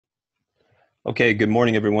Okay, good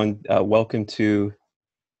morning, everyone. Welcome to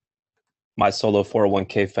my solo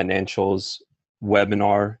 401k financials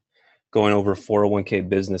webinar going over 401k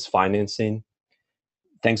business financing.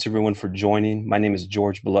 Thanks, everyone, for joining. My name is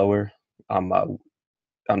George Blower. I'm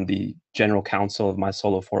the general counsel of my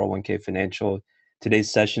solo 401k financial.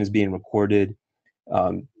 Today's session is being recorded.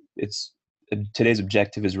 Um, Today's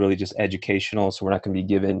objective is really just educational, so we're not going to be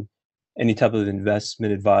given any type of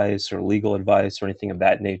investment advice or legal advice or anything of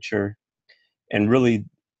that nature. And really,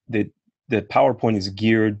 the PowerPoint is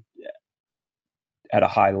geared at a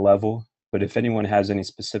high level, but if anyone has any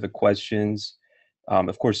specific questions,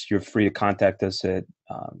 of course, you're free to contact us you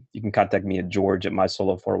can contact me at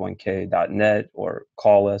george@mysolo401k.net or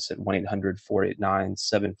call us at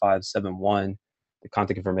 1-800-489-7571. The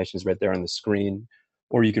contact information is right there on the screen,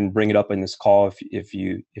 or you can bring it up in this call if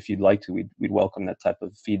you'd like to. We'd welcome that type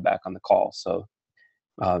of feedback on the call. So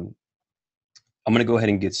um, I'm going to go ahead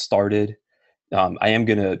and get started. I am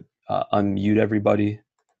going to unmute everybody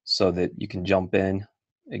so that you can jump in.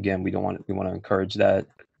 Again, we want to encourage that.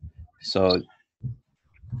 So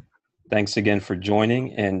thanks again for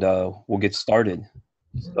joining, and we'll get started.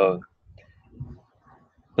 So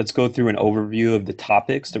let's go through an overview of the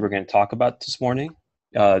topics that we're going to talk about this morning.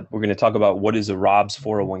 We're going to talk about what is a ROBS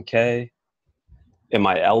 401k. Am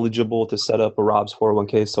I eligible to set up a ROBS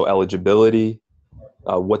 401k? So eligibility,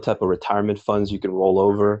 what type of retirement funds you can roll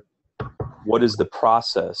over. What is the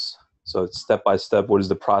process? So it's step by step. What is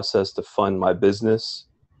the process to fund my business?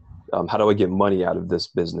 How do I get money out of this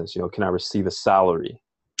business? Can I receive a salary?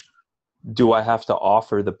 Do I have to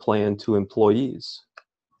offer the plan to employees?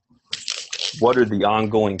 What are the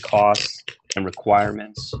ongoing costs and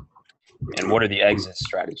requirements? And what are the exit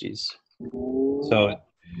strategies? So a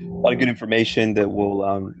lot of good information that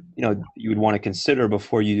will, you would want to consider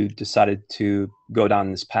before you decided to go down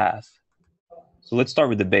this path. So let's start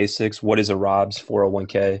with the basics. What is a ROBS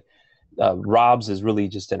 401k? ROBS is really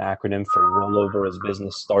just an acronym for rollover as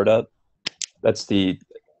business startup. That's the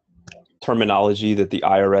terminology that the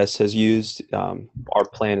IRS has used. Our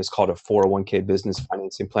plan is called a 401k business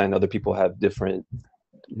financing plan. Other people have different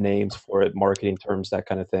names for it, marketing terms, that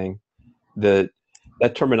kind of thing. That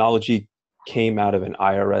terminology came out of an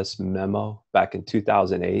IRS memo back in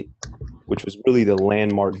 2008, which was really the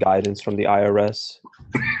landmark guidance from the IRS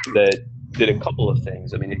that did a couple of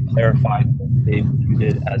things. I mean, it clarified that they viewed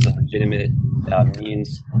it as a legitimate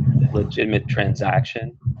legitimate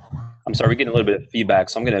transaction. I'm sorry, we're getting a little bit of feedback,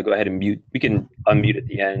 so I'm going to go ahead and mute. We can unmute at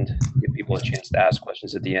the end, give people a chance to ask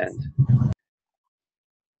questions at the end.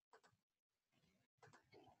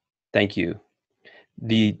 Thank you.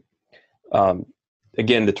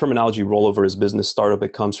 Again, the terminology rollover is business startup.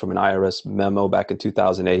 It comes from an IRS memo back in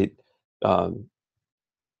 2008,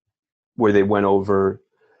 where they went over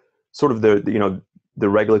sort of the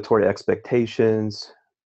regulatory expectations,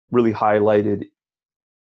 really highlighted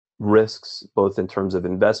risks, both in terms of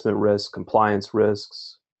investment risk, compliance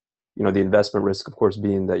risks. The investment risk, of course,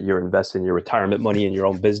 being that you're investing your retirement money in your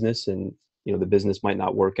own business, and the business might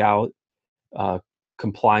not work out.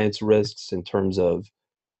 Compliance risks in terms of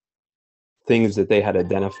things that they had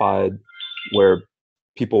identified where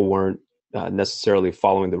people weren't necessarily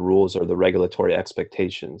following the rules or the regulatory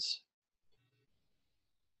expectations.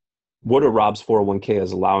 What a ROBS 401k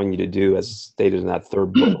is allowing you to do, as stated in that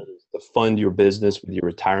third bullet, is to fund your business with your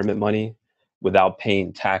retirement money without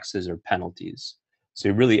paying taxes or penalties. So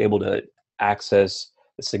you're really able to access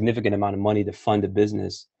a significant amount of money to fund a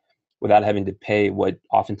business without having to pay what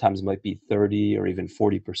oftentimes might be 30 or even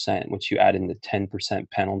 40%, which you add in the 10%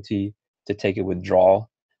 penalty to take a withdrawal,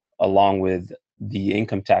 along with the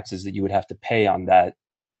income taxes that you would have to pay on that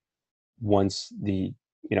once you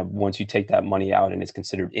take that money out and it's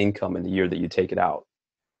considered income in the year that you take it out.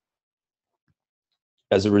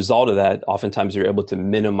 As a result of that, oftentimes you're able to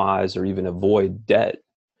minimize or even avoid debt,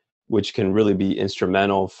 which can really be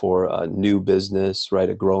instrumental for a new business, right?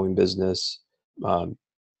 A growing business.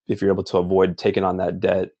 If you're able to avoid taking on that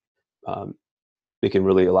debt, it can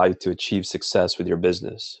really allow you to achieve success with your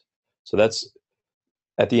business. So that's,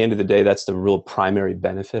 at the end of the day, that's the real primary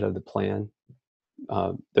benefit of the plan.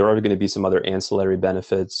 There are going to be some other ancillary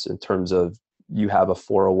benefits in terms of you have a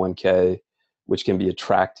 401k, which can be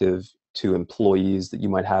attractive to employees that you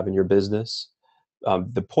might have in your business.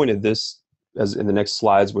 The point of this, as in the next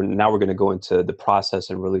slides, we're going to go into the process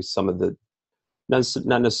and really some of the,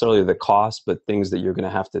 not necessarily the cost, but things that you're going to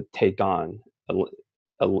have to take on.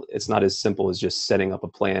 It's not as simple as just setting up a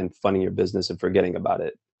plan, funding your business, and forgetting about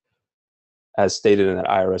it. As stated in that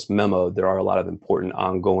IRS memo, there are a lot of important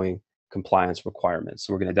ongoing compliance requirements.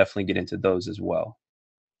 So we're going to definitely get into those as well.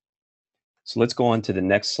 So let's go on to the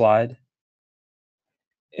next slide.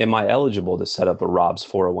 am I eligible to set up a ROBS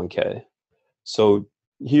 401k? So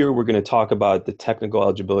here we're going to talk about the technical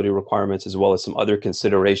eligibility requirements as well as some other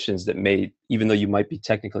considerations that may, even though you might be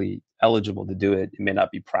technically eligible to do it, it may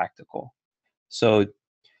not be practical. So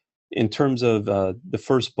in terms of the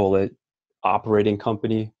first bullet, operating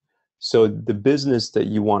company. So the business that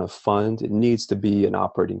you want to fund, it needs to be an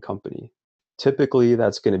operating company. Typically,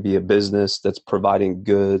 that's going to be a business that's providing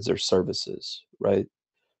goods or services, right?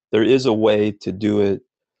 There is a way to do it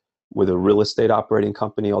with a real estate operating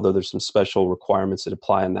company, although there's some special requirements that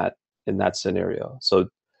apply in that scenario. So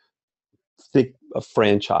think a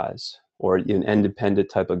franchise or an independent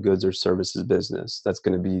type of goods or services business. That's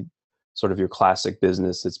going to be sort of your classic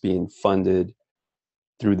business that's being funded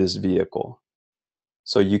through this vehicle.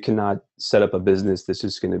 So you cannot set up a business that's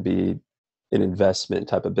just going to be an investment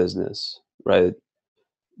type of business, right?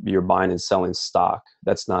 You're buying and selling stock.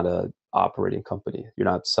 That's not a operating company. You're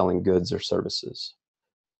not selling goods or services.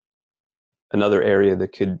 Another area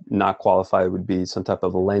that could not qualify would be some type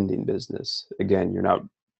of a lending business. Again, you're not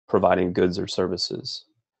providing goods or services.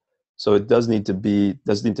 So it does need to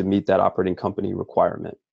meet that operating company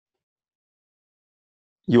requirement.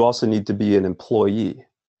 You also need to be an employee.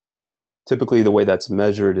 Typically, the way that's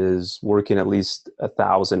measured is working at least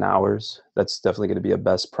 1,000 hours. That's definitely going to be a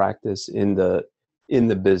best practice in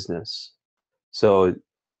the business. So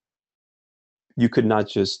you could not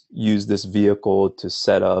just use this vehicle to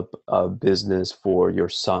set up a business for your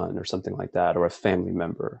son or something like that, or a family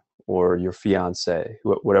member or your fiance,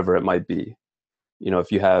 whatever it might be. You know,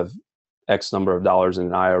 if you have X number of dollars in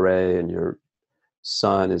an IRA and your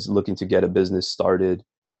son is looking to get a business started,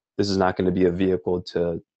 this is not going to be a vehicle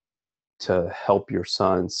to help your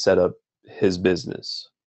son set up his business.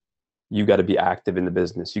 You got to be active in the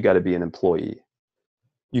business. You got to be an employee.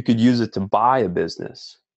 You could use it to buy a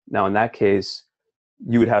business. Now, in that case,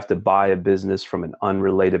 you would have to buy a business from an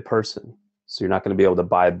unrelated person. So you're not going to be able to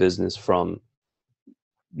buy a business from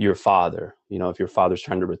your father. You know, if your father's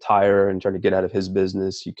trying to retire and trying to get out of his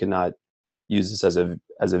business, you cannot use this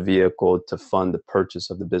as a vehicle to fund the purchase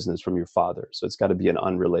of the business from your father. So it's got to be an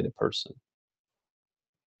unrelated person.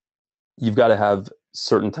 You've got to have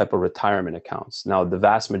certain type of retirement accounts. Now, the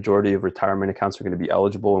vast majority of retirement accounts are going to be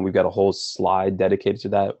eligible, and we've got a whole slide dedicated to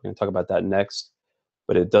that. We're going to talk about that next,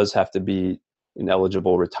 but it does have to be an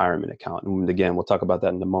eligible retirement account. And again, we'll talk about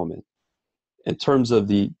that in a moment. In terms of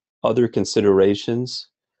the other considerations,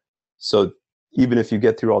 so even if you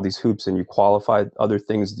get through all these hoops and you qualify, other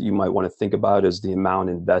things that you might want to think about is the amount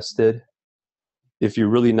invested. If you're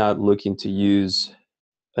really not looking to use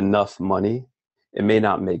enough money, it may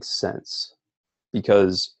not make sense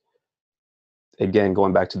because, again,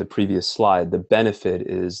 going back to the previous slide, the benefit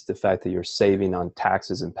is the fact that you're saving on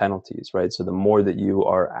taxes and penalties, right? So the more that you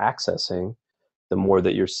are accessing, the more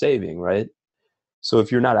that you're saving, right? So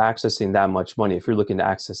if you're not accessing that much money, if you're looking to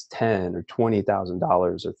access $10,000 or $20,000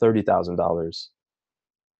 or $30,000,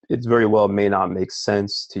 it very well may not make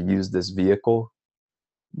sense to use this vehicle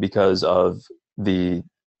because of the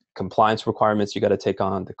compliance requirements you got to take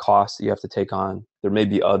on, the costs that you have to take on. There may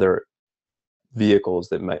be other vehicles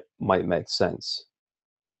that might make sense.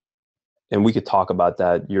 And we could talk about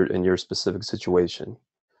that in your specific situation.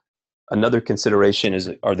 Another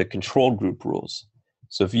consideration are the control group rules.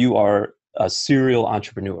 So if you are a serial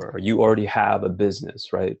entrepreneur or you already have a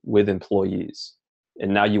business, right, with employees,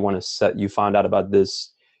 and now you found out about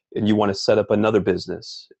this and you want to set up another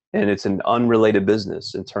business, and it's an unrelated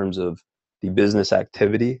business in terms of the business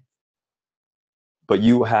activity, but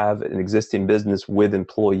you have an existing business with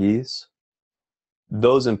employees,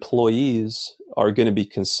 those employees are going to be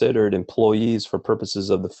considered employees for purposes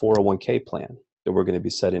of the 401k plan that we're going to be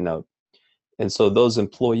setting up. And so those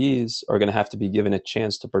employees are going to have to be given a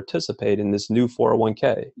chance to participate in this new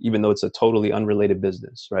 401k, even though it's a totally unrelated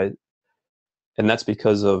business, right? And that's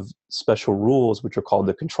because of special rules, which are called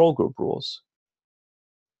the control group rules,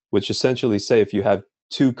 which essentially say if you have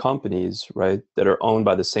two companies, right, that are owned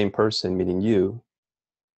by the same person, meaning you,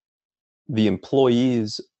 the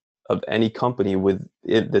employees of any company with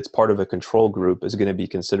it that's part of a control group is going to be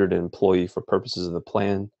considered an employee for purposes of the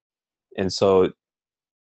plan. And so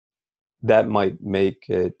that might make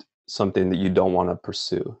it something that you don't want to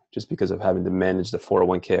pursue just because of having to manage the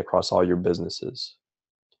 401k across all your businesses.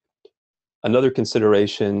 Another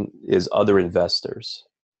consideration is other investors.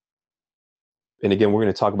 And again, we're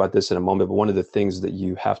going to talk about this in a moment, but one of the things that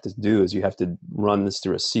you have to do is you have to run this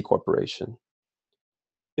through a C corporation.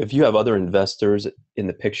 If you have other investors in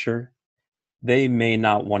the picture, they may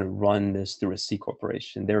not want to run this through a C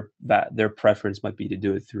corporation. Their preference might be to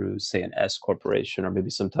do it through, say, an S corporation or maybe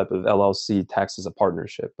some type of LLC taxed as a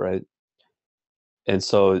partnership, right? And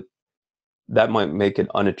so that might make it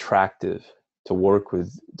unattractive to work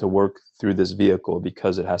through this vehicle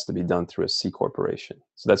because it has to be done through a C corporation.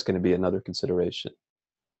 So that's going to be another consideration.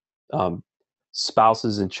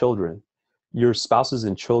 Spouses and children. Your spouses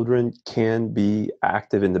and children can be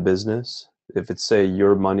active in the business. If it's, say,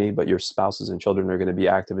 your money, but your spouses and children are going to be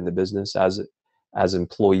active in the business as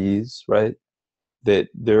employees, right? That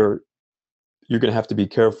you're going to have to be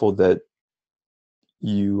careful that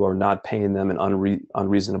you are not paying them an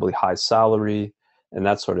unreasonably high salary and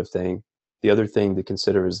that sort of thing. The other thing to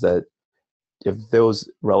consider is that if those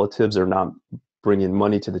relatives are not bringing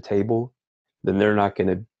money to the table, then they're not going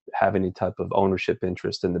to have any type of ownership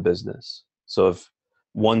interest in the business. So if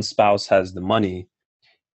one spouse has the money,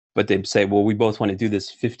 but they say, well, we both want to do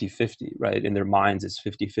this 50-50, right? In their minds, it's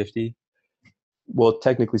 50-50. Well,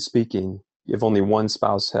 technically speaking, if only one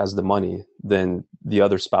spouse has the money, then the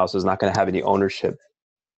other spouse is not going to have any ownership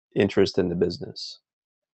interest in the business.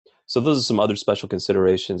 So those are some other special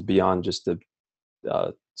considerations beyond just the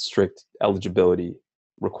strict eligibility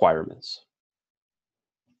requirements.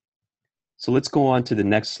 So let's go on to the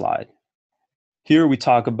next slide. Here we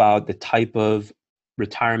talk about the type of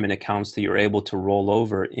retirement accounts that you're able to roll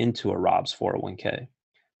over into a ROBS 401k.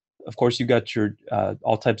 Of course, you got your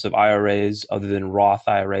all types of IRAs other than Roth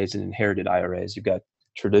IRAs and inherited IRAs. You've got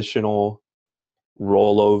traditional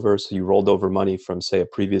rollover, so you rolled over money from, say, a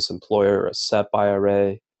previous employer, a SEP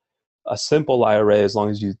IRA, a simple IRA as long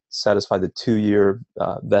as you satisfy the 2-year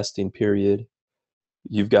vesting period.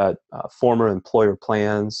 You've got former employer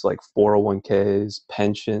plans like 401ks,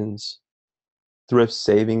 pensions, thrift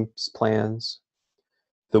savings plans.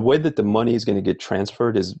 The way that the money is going to get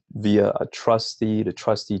transferred is via a trustee to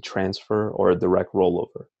trustee transfer or a direct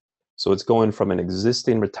rollover. So it's going from an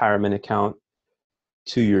existing retirement account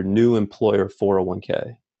to your new employer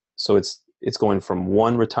 401k. So it's going from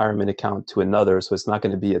one retirement account to another, so it's not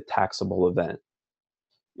going to be a taxable event.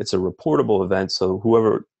 It's a reportable event, so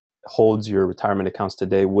whoever holds your retirement accounts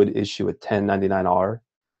today would issue a 1099-R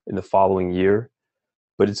in the following year,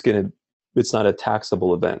 but it's not a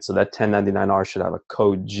taxable event. So that 1099-R should have a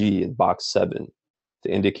code G in box 7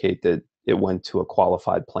 to indicate that it went to a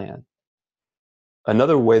qualified plan.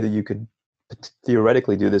 Another way that you could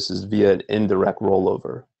theoretically do this is via an indirect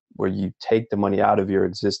rollover, where you take the money out of your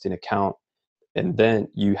existing account and then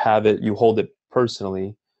you hold it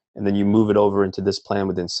personally, and then you move it over into this plan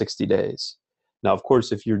within 60 days. Now, of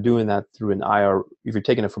course, if you're doing that through an IRA, if you're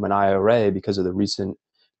taking it from an IRA because of the recent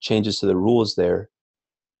changes to the rules there,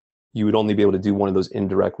 you would only be able to do one of those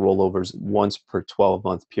indirect rollovers once per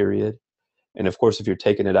 12-month period. And of course, if you're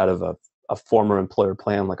taking it out of a former employer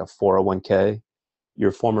plan like a 401k,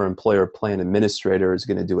 your former employer plan administrator is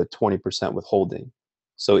going to do a 20% withholding.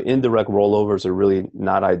 So indirect rollovers are really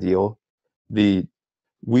not ideal. With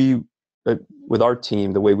our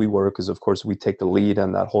team, the way we work is, of course, we take the lead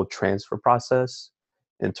on that whole transfer process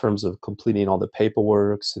in terms of completing all the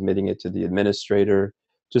paperwork, submitting it to the administrator,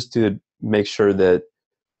 just to make sure that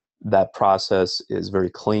that process is very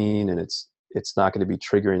clean and it's not going to be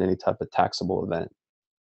triggering any type of taxable event.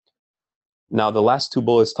 Now, the last two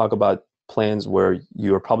bullets talk about plans where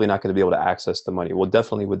you are probably not going to be able to access the money. Well,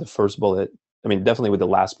 definitely with the first bullet, definitely with the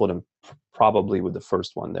last bullet and probably with the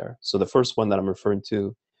first one there. So the first one that I'm referring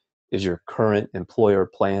to is your current employer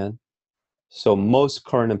plan. So most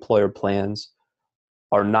current employer plans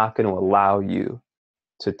are not going to allow you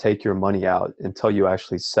to take your money out until you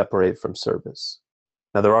actually separate from service.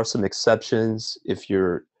 Now, there are some exceptions if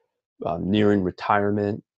you're nearing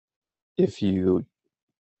retirement, if you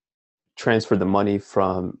transfer the money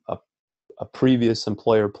from a previous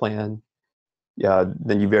employer plan,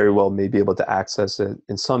 then you very well may be able to access it.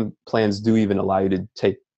 And some plans do even allow you to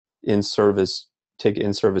take in-service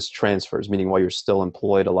transfers, meaning while you're still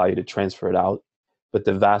employed, allow you to transfer it out. But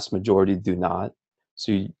the vast majority do not.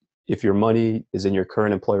 So if your money is in your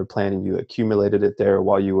current employer plan and you accumulated it there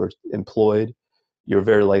while you were employed, you're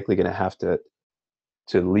very likely going to have to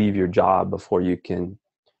leave your job before you can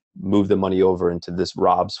move the money over into this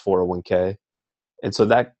ROBS 401k. And so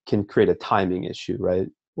that can create a timing issue, right?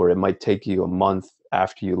 Where it might take you a month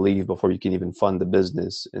after you leave before you can even fund the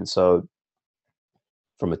business. And so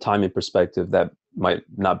from a timing perspective, that might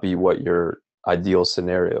not be what your ideal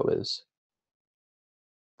scenario is.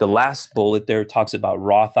 The last bullet there talks about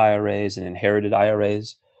Roth IRAs and inherited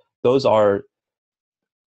IRAs. Those are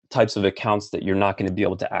types of accounts that you're not going to be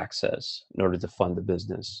able to access in order to fund the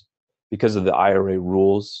business. Because of the IRA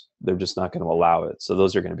rules, they're just not going to allow it. So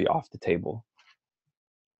those are going to be off the table.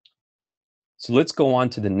 So let's go on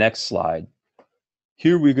to the next slide.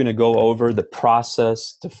 Here we're going to go over the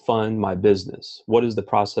process to fund my business. What is the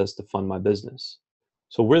process to fund my business?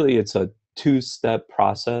 So really it's a two-step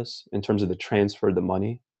process in terms of the transfer of the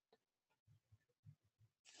money.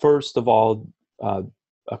 First of all,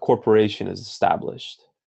 a corporation is established,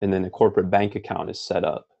 and then a corporate bank account is set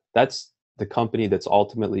up. That's the company that's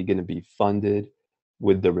ultimately going to be funded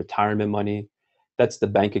with the retirement money. That's the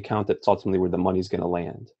bank account that's ultimately where the money is going to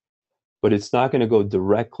land. But it's not going to go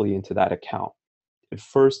directly into that account. It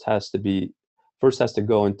first has to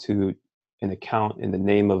go into an account in the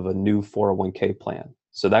name of a new 401k plan.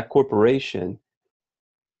 So that corporation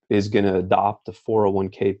is going to adopt a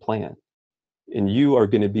 401k plan, and you are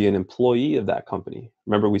going to be an employee of that company.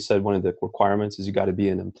 Remember, we said one of the requirements is you got to be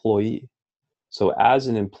an employee. So as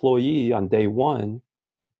an employee on day one,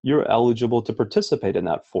 you're eligible to participate in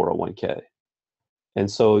that 401k. And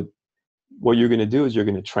so what you're going to do is you're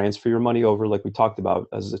going to transfer your money over, like we talked about,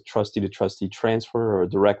 as a trustee to trustee transfer or a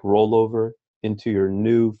direct rollover into your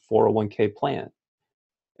new 401k plan.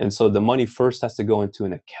 And so the money first has to go into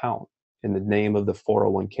an account in the name of the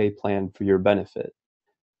 401k plan for your benefit.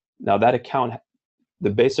 Now that account, the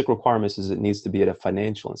basic requirements is it needs to be at a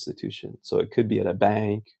financial institution. So it could be at a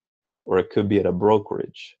bank or it could be at a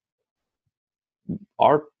brokerage.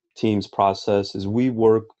 Our team's process is we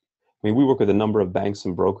work with a number of banks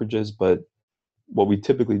and brokerages, but what we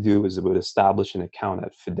typically do is we would establish an account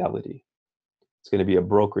at Fidelity. It's going to be a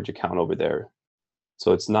brokerage account over there.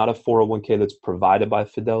 So it's not a 401k that's provided by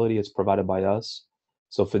Fidelity, it's provided by us.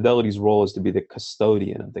 So Fidelity's role is to be the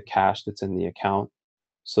custodian of the cash that's in the account.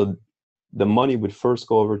 So the money would first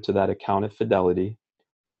go over to that account at Fidelity.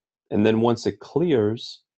 And then once it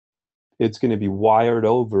clears, it's going to be wired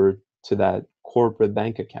over to that corporate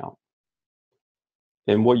bank account.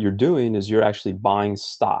 And what you're doing is you're actually buying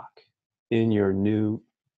stock in your new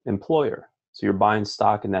employer. So you're buying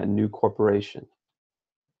stock in that new corporation.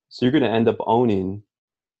 So you're going to end up owning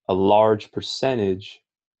a large percentage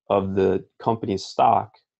of the company's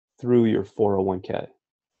stock through your 401k.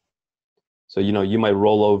 So, you might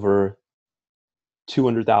roll over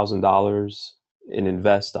 $200,000 and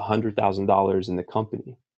invest $100,000 in the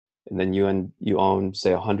company. And then you own,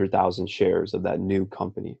 say, 100,000 shares of that new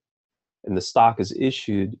company. And the stock is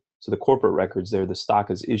issued, so the corporate records there, the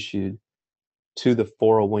stock is issued to the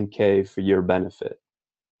 401k for your benefit.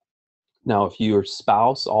 Now, if your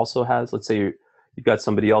spouse also has, let's say you've got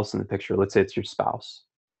somebody else in the picture, let's say it's your spouse,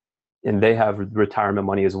 and they have retirement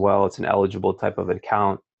money as well, it's an eligible type of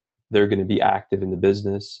account, they're going to be active in the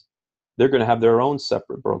business, they're going to have their own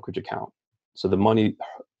separate brokerage account. So the money,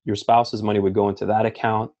 your spouse's money would go into that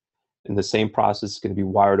account, and the same process is going to be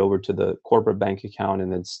wired over to the corporate bank account,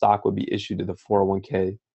 and then stock would be issued to the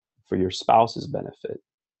 401k for your spouse's benefit.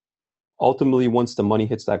 Ultimately, once the money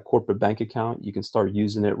hits that corporate bank account, you can start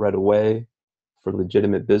using it right away for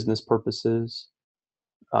legitimate business purposes.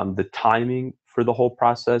 The timing for the whole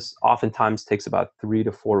process oftentimes takes about 3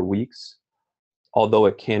 to 4 weeks, although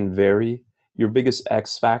it can vary. Your biggest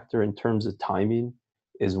X factor in terms of timing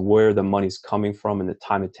is where the money's coming from and the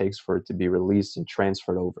time it takes for it to be released and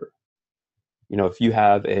transferred over. If you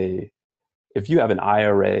have an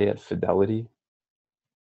IRA at Fidelity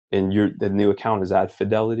and the new account is at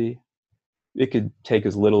Fidelity, it could take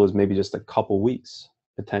as little as maybe just a couple weeks,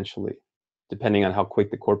 potentially, depending on how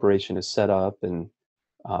quick the corporation is set up, and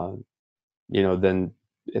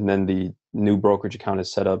then the new brokerage account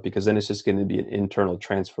is set up, because then it's just going to be an internal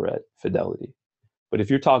transfer at Fidelity. But if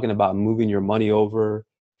you're talking about moving your money over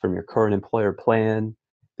from your current employer plan,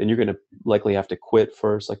 then you're going to likely have to quit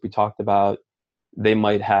first, like we talked about. They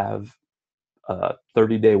might have a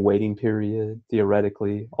 30-day waiting period,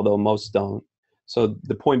 theoretically, although most don't. So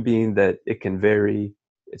the point being that it can vary.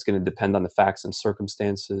 It's going to depend on the facts and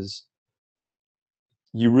circumstances.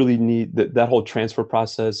 You really need that whole transfer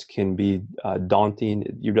process can be daunting.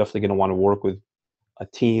 You're definitely going to want to work with a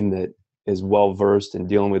team that is well versed in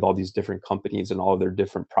dealing with all these different companies and all of their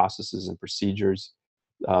different processes and procedures,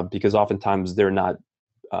 because oftentimes they're not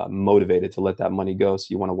motivated to let that money go. So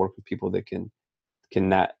you want to work with people that can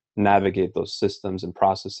navigate those systems and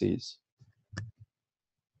processes.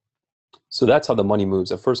 So that's how the money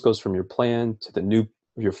moves. It first goes from your plan to the new,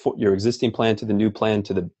 your existing plan to the new plan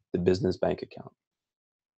to the business bank account.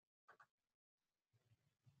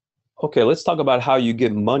 Okay, let's talk about how you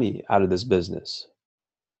get money out of this business.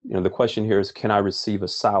 The question here is, can I receive a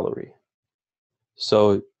salary?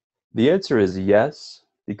 So the answer is yes,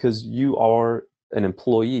 because you are an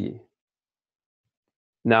employee.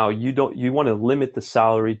 Now, you want to limit the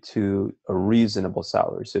salary to a reasonable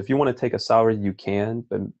salary. So if you want to take a salary, you can,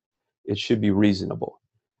 but it should be reasonable.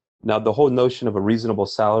 Now, the whole notion of a reasonable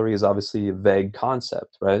salary is obviously a vague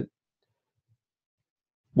concept, right?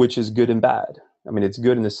 Which is good and bad. I mean, it's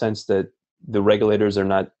good in the sense that the regulators are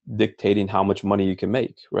not dictating how much money you can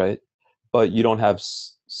make, right? but you don't have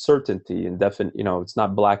certainty and definite, it's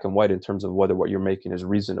not black and white in terms of whether what you're making is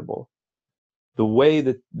reasonable. The way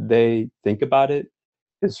that they think about it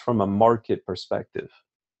is from a market perspective.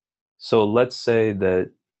 So let's say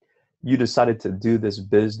that you decided to do this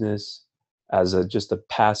business as just a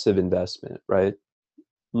passive investment, right?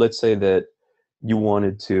 Let's say that you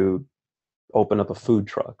wanted to open up a food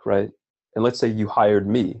truck, right? And let's say you hired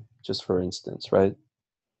me, just for instance, right?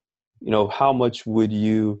 How much would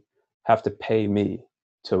you have to pay me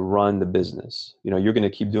to run the business? You're going to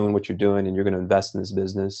keep doing what you're doing and you're going to invest in this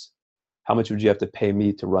business. How much would you have to pay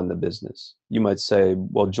me to run the business? You might say,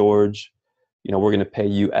 well, George, we're going to pay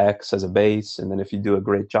you X as a base. And then if you do a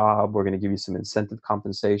great job, we're going to give you some incentive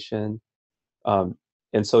compensation. And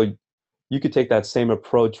so you could take that same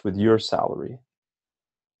approach with your salary.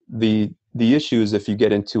 The issue is if you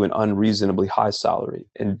get into an unreasonably high salary.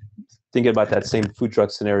 And thinking about that same food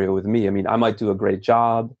truck scenario with me, I mean, I might do a great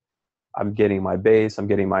job. I'm getting my base, I'm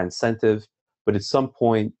getting my incentive. But at some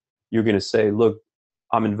point, you're going to say, look,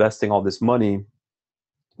 I'm investing all this money.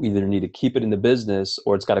 We either need to keep it in the business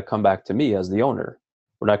or it's got to come back to me as the owner.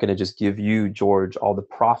 We're not going to just give you, George, all the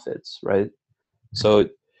profits, right? So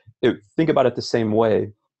think about it the same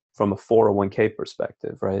way from a 401k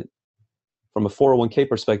perspective, right? From a 401k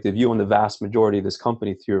perspective, you own the vast majority of this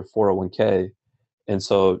company through your 401k. And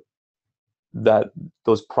so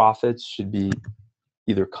those profits should be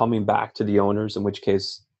either coming back to the owners, in which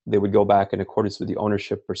case they would go back in accordance with the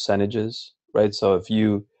ownership percentages, right? So if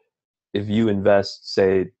you invest,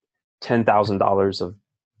 say, $10,000 of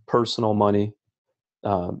personal money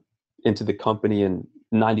into the company and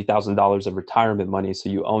 $90,000 of retirement money, so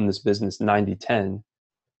you own this business 90-10,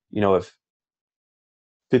 if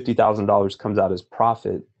 $50,000 comes out as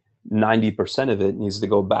profit, 90% of it needs to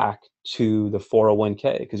go back to the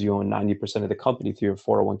 401k because you own 90% of the company through your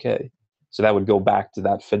 401k. So that would go back to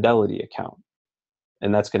that Fidelity account.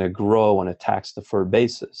 And that's going to grow on a tax-deferred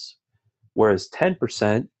basis. Whereas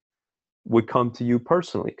 10% would come to you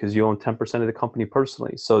personally because you own 10% of the company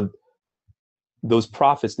personally. So those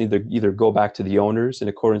profits need to either go back to the owners in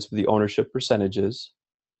accordance with the ownership percentages,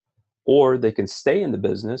 or they can stay in the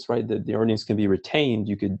business, right? The earnings can be retained.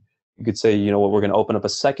 You could say, we're going to open up a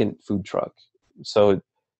second food truck. So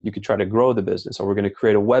you could try to grow the business, or we're going to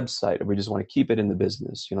create a website, or we just want to keep it in the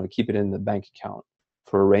business, keep it in the bank account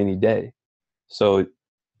for a rainy day. So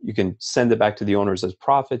you can send it back to the owners as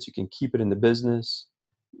profits. You can keep it in the business.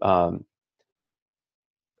 Another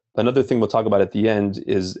thing we'll talk about at the end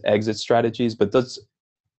is exit strategies, but those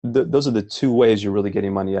are the two ways you're really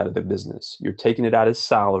getting money out of the business. You're taking it out as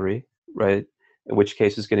salary, right? In which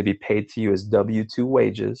case it's going to be paid to you as W-2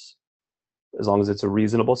 wages, as long as it's a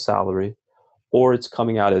reasonable salary, or it's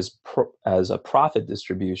coming out as a profit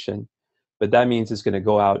distribution, but that means it's going to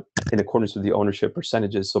go out in accordance with the ownership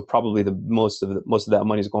percentages. So probably most of that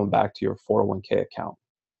money is going back to your 401k account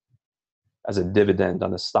as a dividend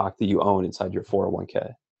on the stock that you own inside your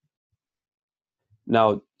 401k.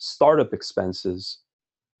 Now, startup expenses,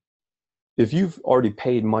 if you've already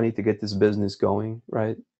paid money to get this business going,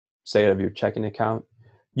 right, say out of your checking account,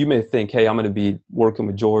 you may think, hey, I'm going to be working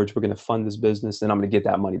with George, we're going to fund this business, and I'm going to get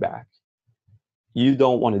that money back. You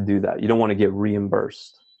don't want to do that. You don't want to get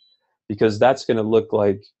reimbursed, because that's going to look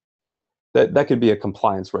like that could be a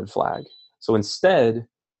compliance red flag. So instead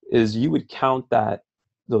is you would count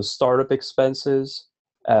those startup expenses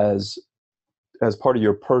as part of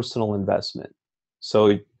your personal investment.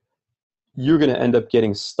 So you're going to end up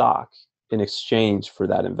getting stock in exchange for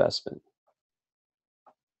that investment.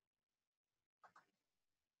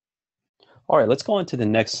 All right, let's go on to the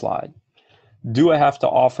next slide. Do I have to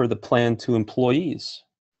offer the plan to employees?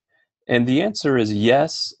 And the answer is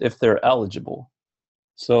yes, if they're eligible.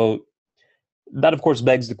 So that, of course,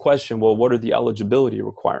 begs the question, well, what are the eligibility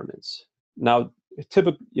requirements? Now,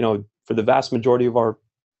 typically, for the vast majority of our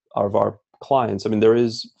clients, I mean, there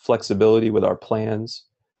is flexibility with our plans.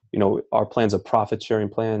 Our plan's a profit sharing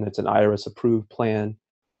plan. It's an IRS approved plan.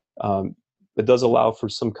 It does allow for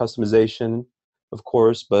some customization, of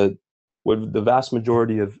course, but what the vast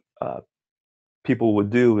majority of people would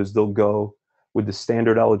do is they'll go with the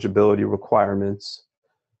standard eligibility requirements,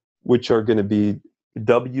 which are going to be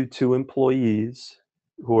W-2 employees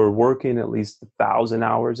who are working at least 1,000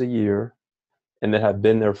 hours a year and that have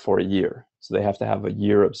been there for a year. So they have to have a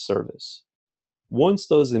year of service. Once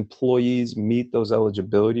those employees meet those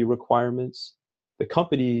eligibility requirements, the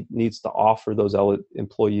company needs to offer those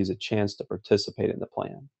employees a chance to participate in the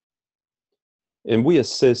plan. And we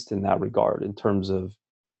assist in that regard in terms of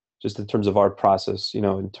our process,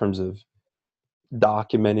 in terms of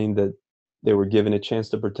documenting that they were given a chance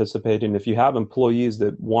to participate. And if you have employees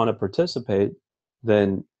that want to participate,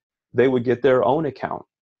 then they would get their own account,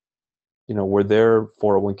 where their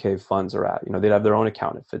 401k funds are at. They'd have their own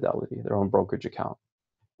account at Fidelity, their own brokerage account.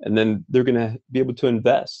 And then they're going to be able to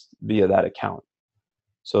invest via that account.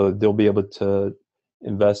 So they'll be able to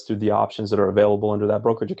invest through the options that are available under that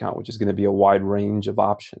brokerage account, which is going to be a wide range of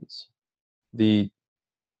options. The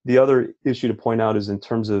other issue to point out is in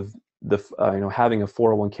terms of the having a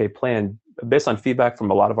 401k plan. Based on feedback from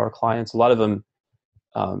a lot of our clients, a lot of them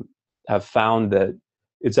have found that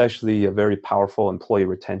it's actually a very powerful employee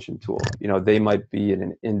retention tool. They might be in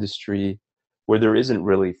an industry where there isn't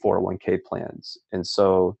really 401k plans, and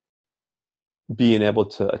so being able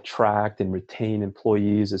to attract and retain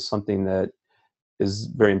employees is something that is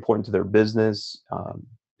very important to their business.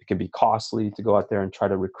 It can be costly to go out there and try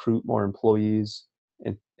to recruit more employees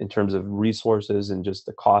in terms of resources and just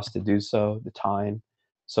the cost to do so, the time.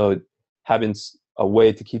 So having a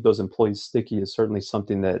way to keep those employees sticky is certainly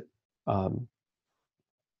something that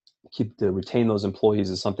retain those employees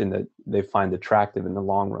is something that they find attractive in the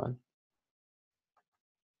long run.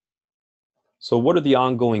 So what are the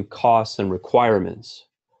ongoing costs and requirements?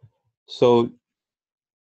 So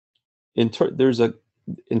in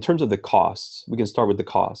terms of the costs, we can start with the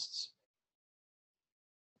costs.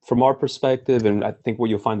 From our perspective, and I think what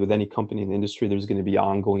you'll find with any company in the industry, there's going to be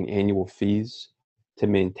ongoing annual fees to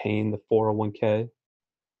maintain the 401k.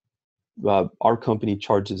 Our company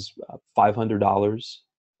charges $500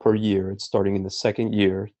 per year. It's starting in the second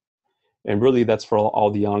year. And really that's for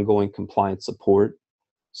all the ongoing compliance support.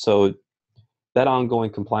 So that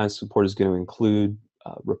ongoing compliance support is going to include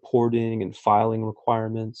reporting and filing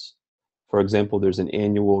requirements. For example, there's an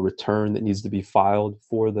annual return that needs to be filed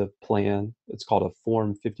for the plan. It's called a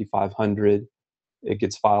Form 5500. It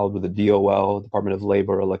gets filed with the DOL, Department of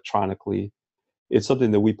Labor, electronically. It's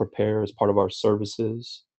something that we prepare as part of our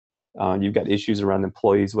services. You've got issues around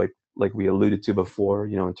employees like we alluded to before,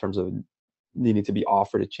 in terms of needing to be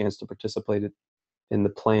offered a chance to participate in the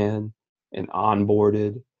plan and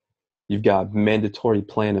onboarded. You've got mandatory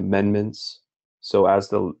plan amendments. So as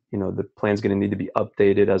the plan's going to need to be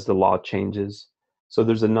updated as the law changes. So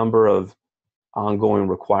there's a number of ongoing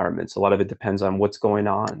requirements. A lot of it depends on what's going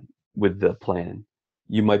on with the plan.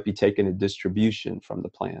 You might be taking a distribution from the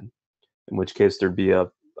plan, in which case there'd be a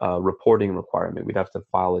reporting requirement. We'd have to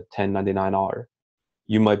file a 1099-R.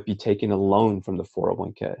 You might be taking a loan from the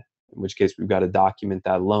 401k, in which case we've got to document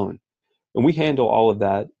that loan. And we handle all of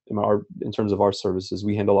that in terms of our services.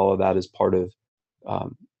 We handle all of that as part of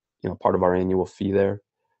part of our annual fee there.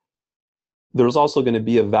 There's also going to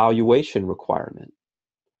be a valuation requirement,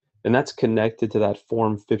 and that's connected to that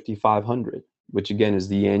Form 5500, which again is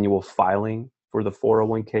the annual filing for the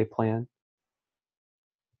 401k plan.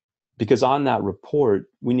 Because on that report,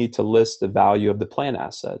 we need to list the value of the plan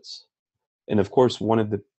assets. And of course, one of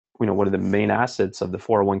the main assets of the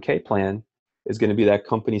 401k plan is going to be that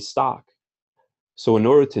company stock. So in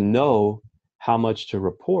order to know how much to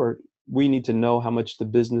report, we need to know how much the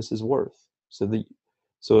business is worth.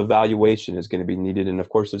 So evaluation is going to be needed. And of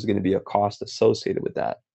course, there's going to be a cost associated with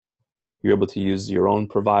that. You're able to use your own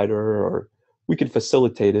provider, or we could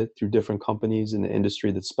facilitate it through different companies in the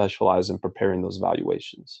industry that specialize in preparing those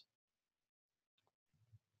valuations.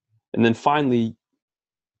 And then finally,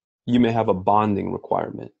 you may have a bonding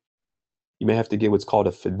requirement. You may have to get what's called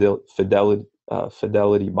a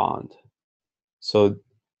fidelity bond. So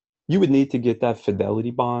you would need to get that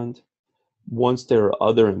fidelity bond once there are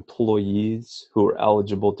other employees who are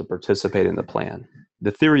eligible to participate in the plan.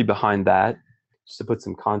 The theory behind that, just to put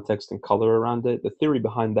some context and color around it, the theory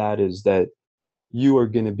behind that is that you are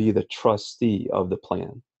going to be the trustee of the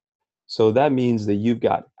plan. So that means that you've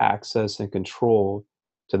got access and control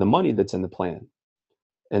to the money that's in the plan.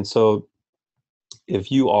 And so if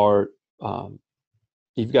you've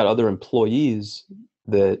got other employees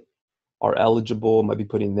that are eligible, might be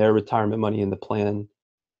putting their retirement money in the plan,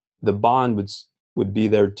 the bond would be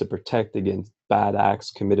there to protect against bad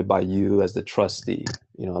acts committed by you as the trustee,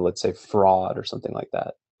 let's say fraud or something like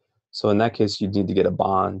that. So in that case, you'd need to get a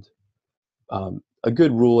bond. A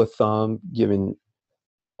good rule of thumb, given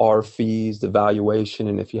our fees, the valuation,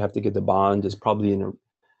 and if you have to get the bond, is probably in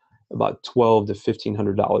about $1,200 to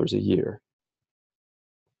 $1,500 a year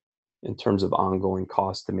in terms of ongoing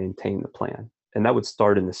costs to maintain the plan. And that would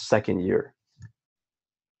start in the second year.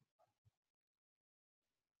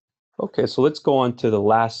 Okay, so let's go on to the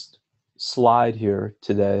last slide here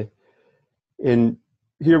today. And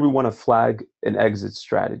here we want to flag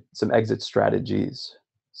some exit strategies.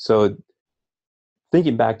 So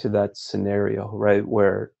thinking back to that scenario, right,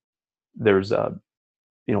 where there's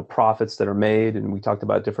profits that are made, and we talked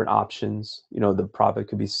about different options. The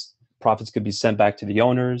profits could be sent back to the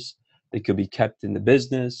owners. They could be kept in the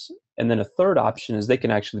business. And then a third option is they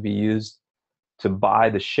can actually be used to buy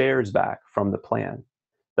the shares back from the plan.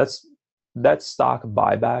 That stock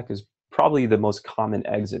buyback is probably the most common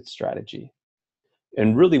exit strategy.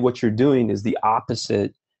 And really what you're doing is the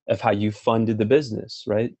opposite of how you funded the business,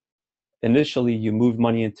 right? Initially, you moved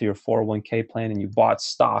money into your 401k plan and you bought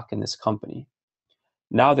stock in this company.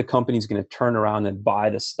 Now the company's going to turn around and buy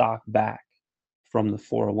the stock back from the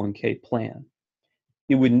 401k plan.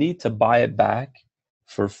 It would need to buy it back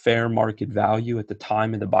for fair market value at the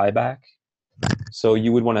time of the buyback. So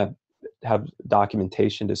you would want to have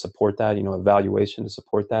documentation to support that, evaluation to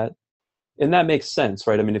support that. And that makes sense,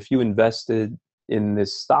 right? I mean, if you invested in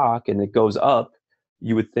this stock and it goes up,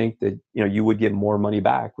 you would think that, you would get more money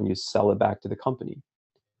back when you sell it back to the company.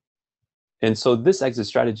 And so this exit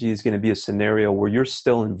strategy is going to be a scenario where you're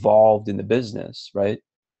still involved in the business, right?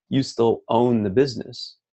 You still own the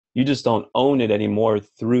business. You just don't own it anymore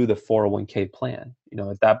through the 401k plan.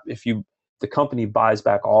 If the company buys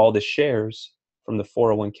back all the shares from the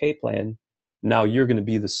 401k plan, now you're going to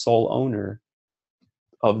be the sole owner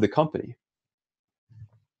of the company.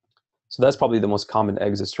 So that's probably the most common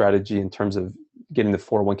exit strategy in terms of getting the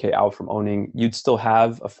 401k out from owning. You'd still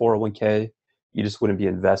have a 401k, you just wouldn't be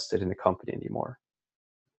invested in the company anymore.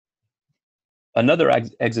 Another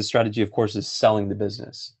exit strategy, of course, is selling the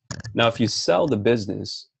business. Now, if you sell the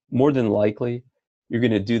business, more than likely, you're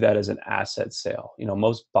going to do that as an asset sale.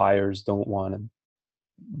 Most buyers don't want to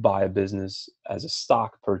buy a business as a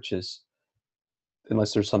stock purchase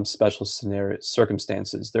unless there's some special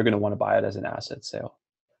circumstances. They're going to want to buy it as an asset sale.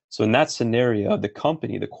 So in that scenario, the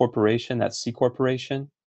company, the corporation, that C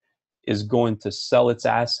corporation, is going to sell its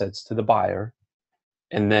assets to the buyer,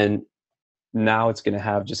 and then now it's going to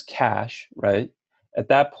have just cash, right? At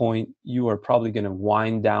that point, you are probably going to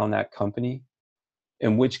wind down that company,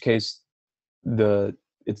 in which case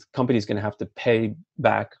its company is going to have to pay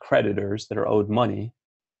back creditors that are owed money.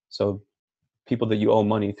 So people that you owe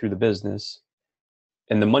money through the business,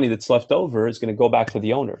 and the money that's left over is going to go back to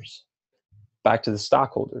the owners, back to the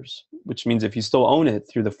stockholders, which means if you still own it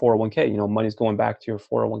through the 401k, money's going back to your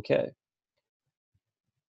 401k.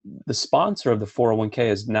 The sponsor of the 401k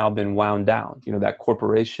has now been wound down. That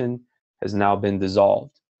corporation has now been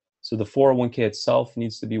dissolved. So the 401k itself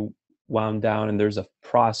needs to be wound down, and there's a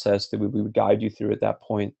process that we would guide you through at that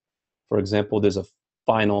point. For example, there's a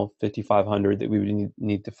final 5500 that we would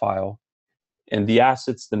need to file. And the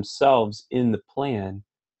assets themselves in the plan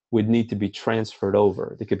would need to be transferred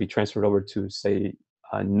over. They could be transferred over to, say,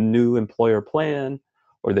 a new employer plan,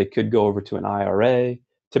 or they could go over to an IRA.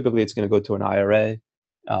 Typically, it's going to go to an IRA.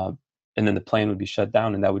 And then the plan would be shut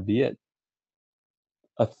down, and that would be it.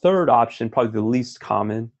 A third option, probably the least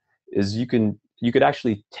common, is you could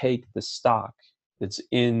actually take the stock that's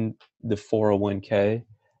in the 401k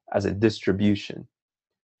as a distribution.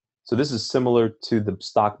 So this is similar to the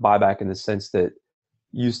stock buyback in the sense that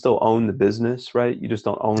you still own the business, right? You just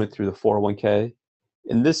don't own it through the 401k.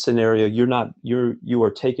 In this scenario, you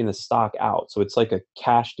are taking the stock out. So it's like a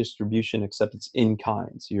cash distribution, except it's in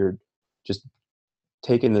kind. So you're just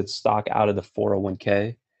taking the stock out of the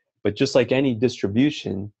 401k. But just like any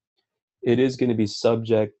distribution, it is going to be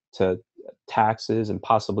subject to taxes and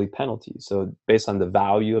possibly penalties. So based on the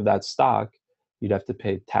value of that stock, you'd have to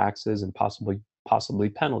pay taxes and possibly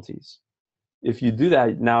penalties. If you do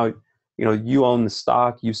that, now you own the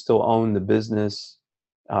stock, you still own the business,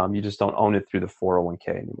 you just don't own it through the 401k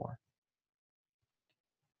anymore.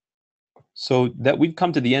 So that we've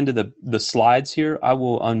come to the end of the slides here. I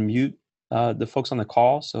will unmute the folks on the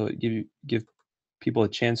call, so give people a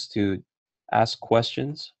chance to ask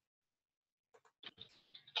questions.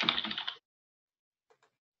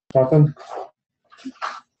 Nothing.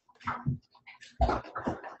 I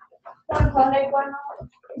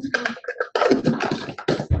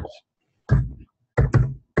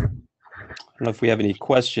don't know if we have any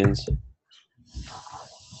questions.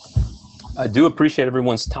 I do appreciate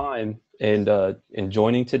everyone's time and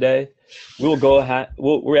joining today. We will go ahead.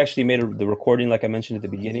 We actually made the recording, like I mentioned at the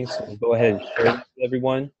beginning, so we'll go ahead and share it with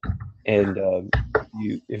everyone. And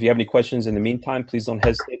if you have any questions in the meantime, please don't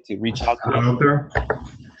hesitate to reach out to us. There.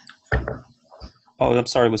 Oh, I'm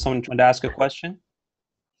sorry. Was someone trying to ask a question?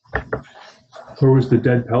 Where was the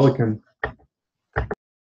dead pelican?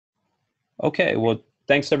 Okay. Well,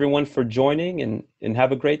 thanks everyone for joining, and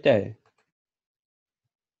have a great day.